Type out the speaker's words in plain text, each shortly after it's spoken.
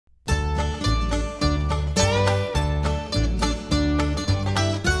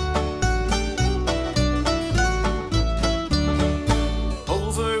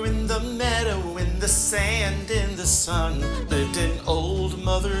sun lived an old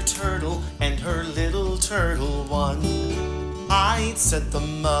mother turtle and her little turtle one. Hide, said the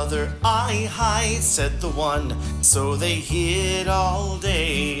mother, I hide, said the one. So they hid all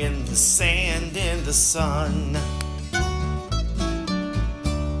day in the sand in the sun.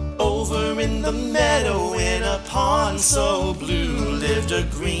 Over in the meadow in a pond so blue lived a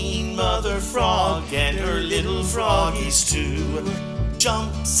green mother frog and her little froggies too.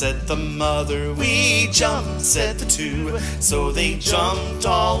 Jump, said the mother, we jump, said the two. So they jumped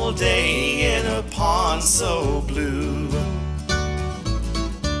all day in a pond so blue.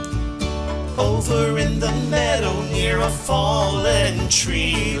 Over in the meadow near a fallen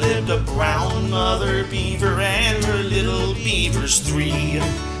tree lived a brown mother beaver and her little beavers three.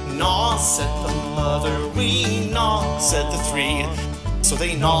 Gnaw, said the mother, we gnaw, said the three. So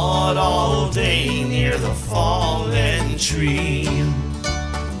they gnawed all day near the fallen tree.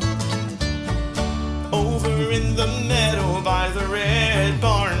 Over in the meadow by the red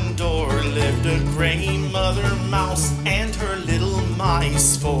barn door lived a gray mother mouse and her little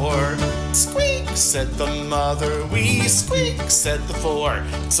mice four. Squeak, said the mother, we squeak, said the four.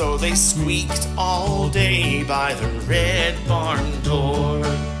 So they squeaked all day by the red barn door.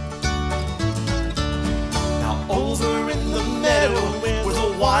 Now over in the meadow where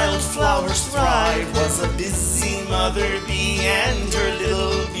the wildflowers thrive was a busy mother bee and her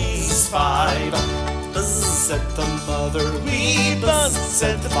little bees five. Buzz, said the mother, we buzz,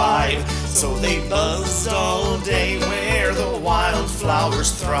 said the five. So they buzzed all day where the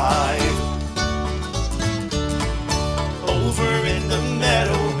wildflowers thrive. Over in the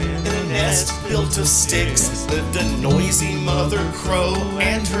meadow in a nest built of sticks lived a noisy mother crow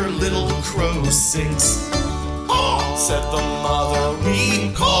and her little crow six. Caw, said the mother,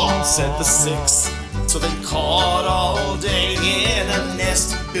 we caw, said the six. So they cawed all day in a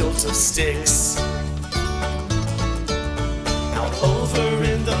nest built of sticks. Over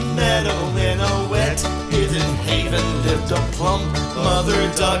in the meadow in a wet hidden haven lived a plump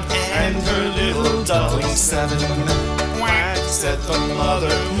mother duck and her little duckling seven. Quack, said the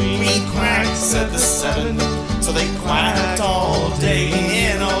mother, we quack, said the seven. So they quacked all day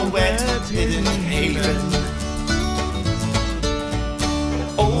in a wet hidden haven.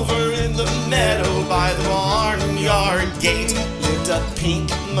 Over in the meadow by the barnyard gate lived a pink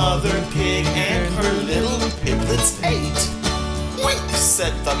mother pig and her little piglets eight. Oink,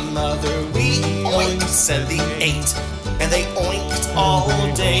 said the mother, we oink, said the eight. And they oinked all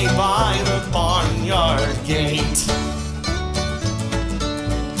day by the barnyard gate.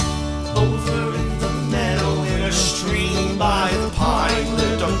 Over in the meadow in a stream by the pine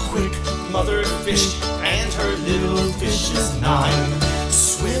lived a quick mother fish and her little fishes nine.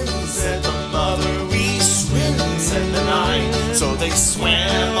 Swim, said the mother, we swim, said the nine. So they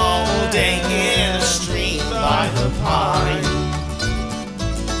swam all day in a stream by the pine.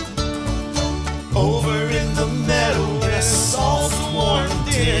 Over in the meadow in a soft warm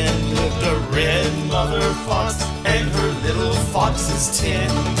den lived a red mother fox and her little foxes 10.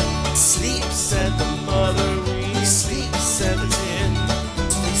 Sleep, said the mother, we sleep, said the